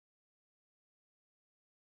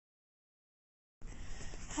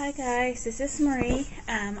Hi guys, this is Marie.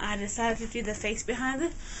 I decided to do the face behind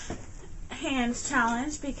the hands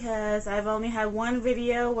challenge because I've only had one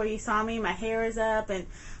video where you saw me, my hair is up, and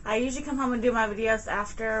I usually come home and do my videos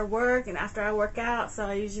after work and after I work out, so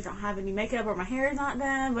I usually don't have any makeup or my hair is not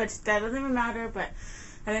done, but that doesn't even matter, but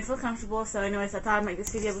I didn't feel comfortable, so anyways I thought I'd make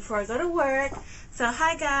this video before I go to work. So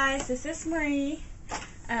hi guys, this is Marie.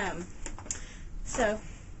 So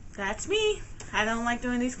that's me. I don't like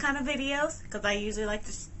doing these kind of videos because I usually like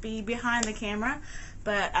to be behind the camera,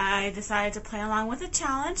 but I decided to play along with the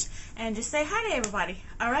challenge and just say hi to everybody.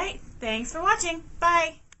 Alright, thanks for watching.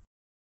 Bye!